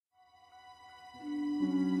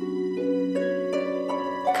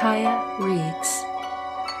Micaiah reads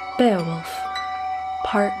Beowulf,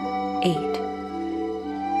 Part 8.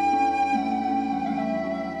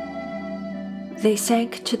 They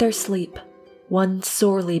sank to their sleep, one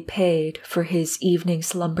sorely paid for his evening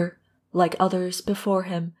slumber, like others before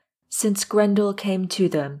him, since Grendel came to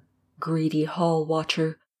them, greedy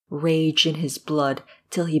hall-watcher, rage in his blood,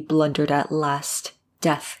 till he blundered at last,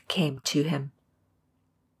 death came to him.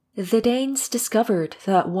 The Danes discovered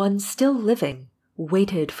that one still living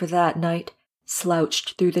waited for that night,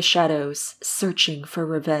 slouched through the shadows, searching for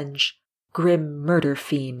revenge, grim murder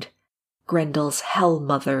fiend, Grendel's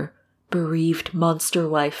hell-mother, bereaved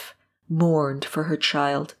monster-wife, mourned for her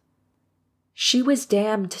child. She was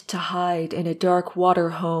damned to hide in a dark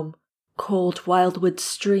water-home, cold wildwood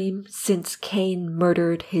stream, since Cain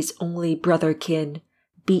murdered his only brother-kin,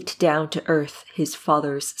 beat down to earth his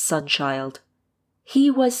father's son-child.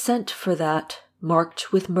 He was sent for that,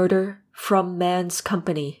 marked with murder, from man's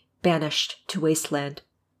company, banished to wasteland.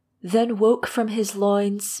 Then woke from his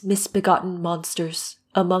loins misbegotten monsters.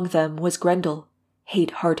 Among them was Grendel,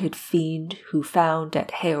 hate-hearted fiend who found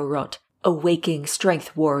at Heorot a waking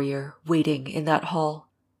strength warrior waiting in that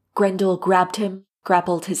hall. Grendel grabbed him,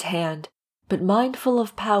 grappled his hand, but mindful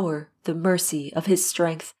of power, the mercy of his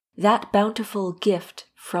strength, that bountiful gift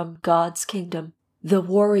from God's kingdom, the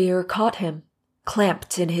warrior caught him,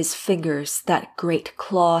 clamped in his fingers that great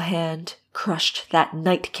claw hand, crushed that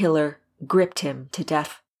night-killer, gripped him to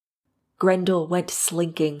death. Grendel went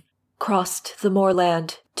slinking, crossed the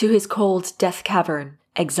moorland, to his cold death cavern,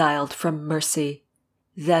 exiled from mercy.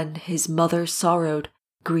 Then his mother sorrowed,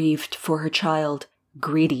 grieved for her child,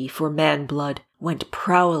 greedy for man-blood, went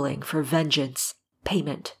prowling for vengeance,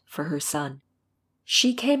 payment for her son.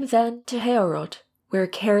 She came then to Heorot, where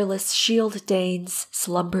careless shield Danes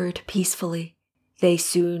slumbered peacefully. They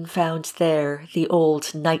soon found there the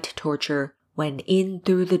old night-torture, when in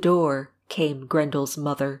through the door came Grendel's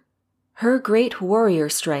mother. Her great warrior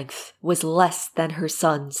strength was less than her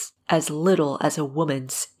son's, as little as a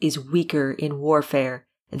woman's is weaker in warfare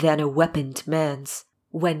than a weaponed man's.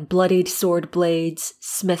 When bloodied sword blades,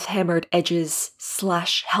 smith-hammered edges,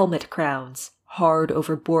 slash helmet crowns, hard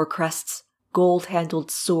over boar crests,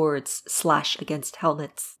 gold-handled swords slash against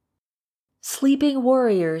helmets. Sleeping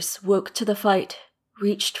warriors woke to the fight,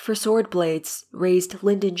 reached for sword blades, raised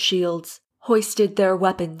linden shields, hoisted their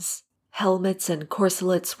weapons. Helmets and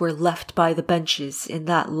corselets were left by the benches in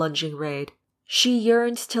that lunging raid. She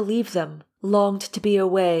yearned to leave them, longed to be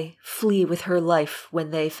away, flee with her life when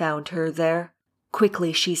they found her there.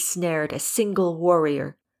 Quickly she snared a single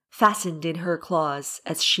warrior, fastened in her claws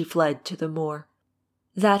as she fled to the moor.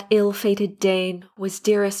 That ill-fated Dane was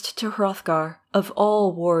dearest to Hrothgar of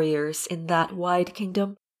all warriors in that wide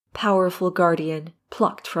kingdom, powerful guardian,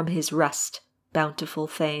 plucked from his rest, bountiful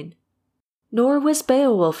thane. Nor was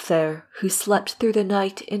Beowulf there, who slept through the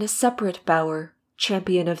night in a separate bower,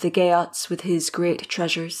 champion of the Geats with his great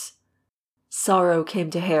treasures. Sorrow came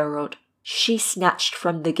to Heorot. She snatched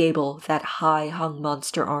from the gable that high-hung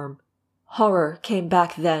monster arm. Horror came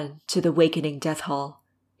back then to the wakening death hall.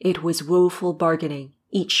 It was woeful bargaining,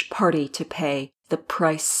 each party to pay the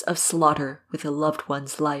price of slaughter with a loved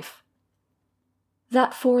one's life.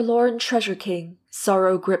 That forlorn treasure king,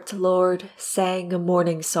 sorrow-gripped lord, sang a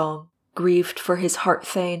mourning song, grieved for his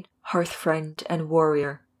heart-thane, hearth-friend, and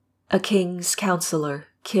warrior, a king's counsellor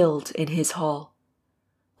killed in his hall.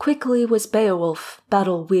 Quickly was Beowulf,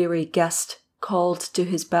 battle-weary guest, called to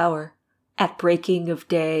his bower. At breaking of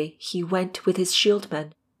day he went with his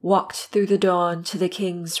shieldmen, walked through the dawn to the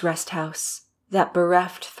king's rest-house. That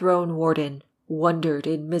bereft throne-warden wondered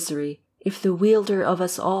in misery if the wielder of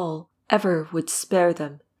us all ever would spare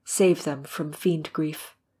them, save them from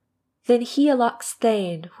fiend-grief. Then Higelac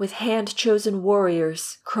Thane, with hand-chosen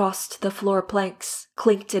warriors, crossed the floor-planks,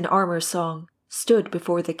 clinked an armour-song, stood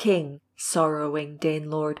before the king, sorrowing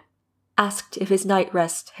Dane-lord, asked if his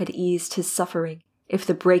night-rest had eased his suffering, if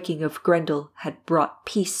the breaking of Grendel had brought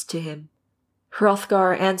peace to him.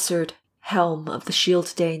 Hrothgar answered, helm of the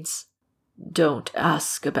Shield-Danes, "Don't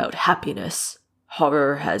ask about happiness.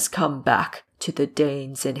 Horror has come back to the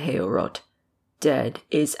Danes in Heorot. Dead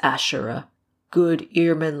is Ashera, good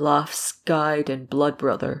Irminlaf's guide and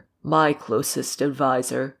blood-brother, my closest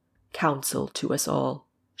adviser, counsel to us all,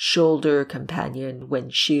 shoulder companion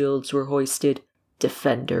when shields were hoisted,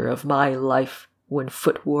 defender of my life when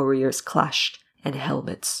foot warriors clashed and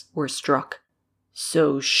helmets were struck.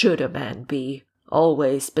 So should a man be,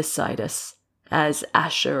 always beside us, as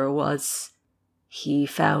Ashera was. He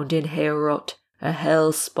found in Heorot a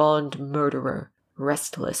hell-spawned murderer,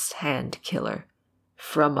 restless hand-killer.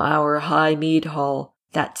 From our high mead hall,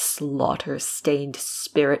 that slaughter-stained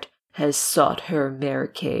spirit has sought her mare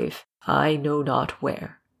cave, I know not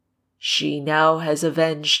where. She now has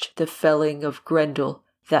avenged the felling of Grendel,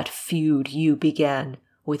 that feud you began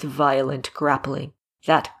with violent grappling,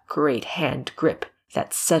 that great hand grip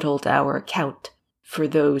that settled our account for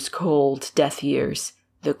those cold death years,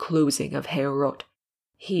 the closing of Heorot.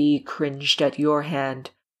 He cringed at your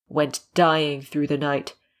hand, went dying through the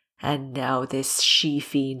night, and now this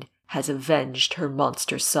she-fiend has avenged her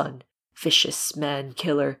monster son, vicious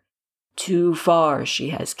man-killer. Too far she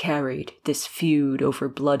has carried this feud over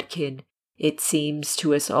bloodkin, it seems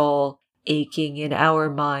to us all, aching in our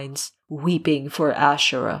minds, weeping for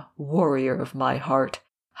Asherah, warrior of my heart,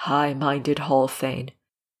 high-minded Hallthane.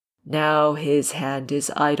 Now his hand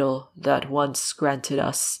is idle that once granted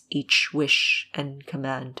us each wish and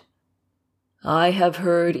command. I have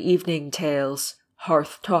heard evening tales,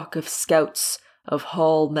 hearth talk of scouts, of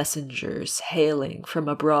hall messengers hailing from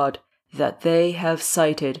abroad, that they have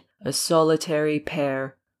sighted a solitary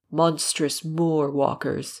pair, monstrous moor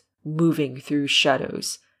walkers, moving through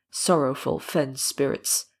shadows, sorrowful fen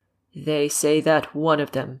spirits. They say that one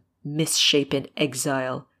of them, misshapen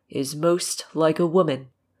exile, is most like a woman.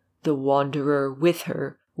 The wanderer with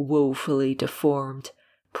her, woefully deformed,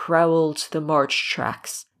 prowled the march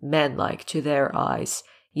tracks, manlike to their eyes,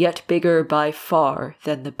 yet bigger by far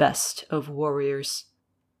than the best of warriors.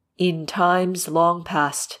 In times long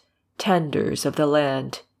past, tenders of the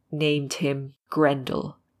land named him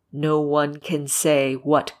Grendel. No one can say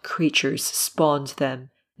what creatures spawned them,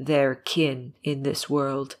 their kin in this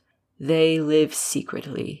world. They live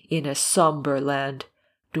secretly in a sombre land,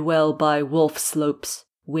 dwell by wolf slopes,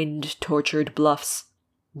 wind-tortured bluffs,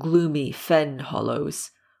 gloomy fen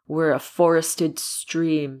hollows, where a forested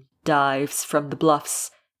stream dives from the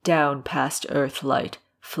bluffs down past earthlight,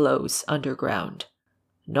 flows underground.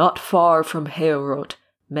 Not far from Heorot,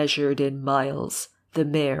 measured in miles, the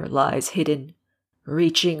mare lies hidden.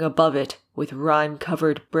 Reaching above it with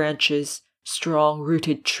rime-covered branches,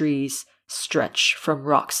 strong-rooted trees stretch from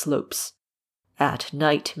rock slopes. At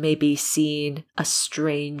night may be seen a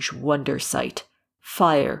strange wonder sight,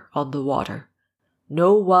 fire on the water.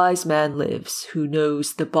 No wise man lives who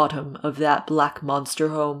knows the bottom of that black monster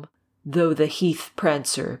home. Though the heath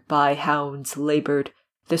prancer by hounds laboured,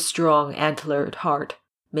 the strong antlered hart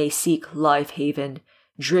may seek life haven,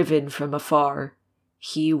 driven from afar.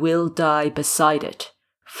 He will die beside it,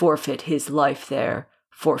 forfeit his life there,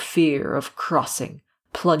 for fear of crossing,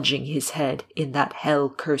 plunging his head in that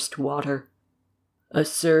hell-cursed water. A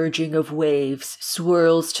surging of waves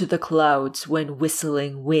swirls to the clouds when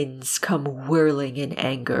whistling winds come whirling in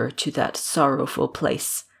anger to that sorrowful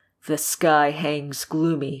place. The sky hangs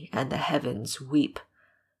gloomy and the heavens weep.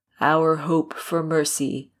 Our hope for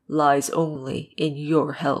mercy lies only in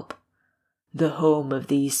your help. The home of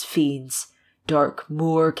these fiends, dark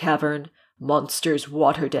moor cavern, monster's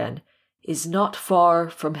water den, is not far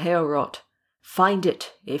from Heorot. Find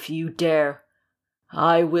it if you dare.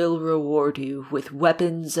 I will reward you with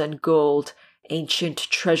weapons and gold, ancient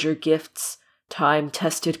treasure gifts,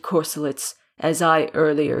 time-tested corselets, as I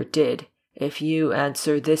earlier did, if you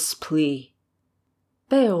answer this plea.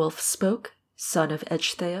 Beowulf spoke, son of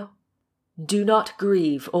Ecgtheow. Do not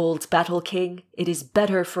grieve, old battle king. It is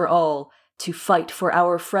better for all to fight for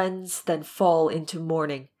our friends than fall into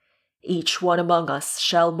mourning. Each one among us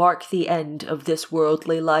shall mark the end of this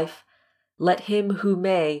worldly life. Let him who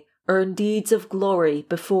may earn deeds of glory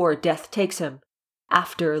before death takes him.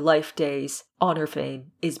 After life days, honor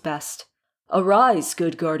fame is best. Arise,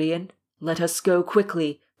 good guardian, let us go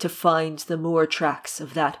quickly to find the moor tracks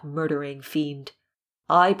of that murdering fiend.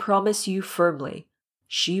 I promise you firmly,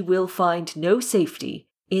 she will find no safety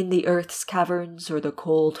in the earth's caverns or the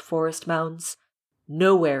cold forest mounds.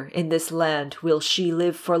 Nowhere in this land will she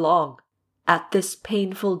live for long. At this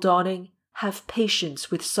painful dawning, have patience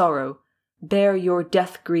with sorrow. Bear your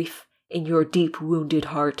death grief in your deep-wounded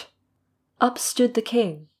heart. Up stood the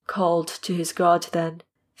king, called to his god then,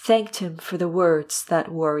 thanked him for the words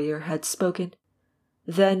that warrior had spoken.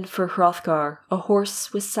 Then for Hrothgar a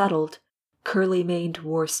horse was saddled, curly-maned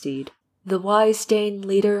war steed. The wise Dane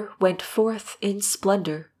leader went forth in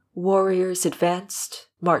splendor. Warriors advanced,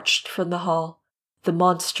 marched from the hall. The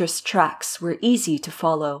monstrous tracks were easy to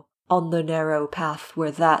follow on the narrow path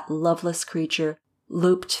where that loveless creature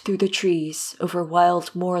loped through the trees over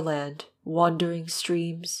wild moorland, wandering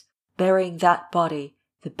streams, bearing that body,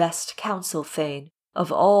 the best counsel thane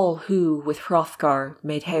of all who with Hrothgar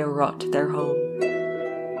made Heorot their home.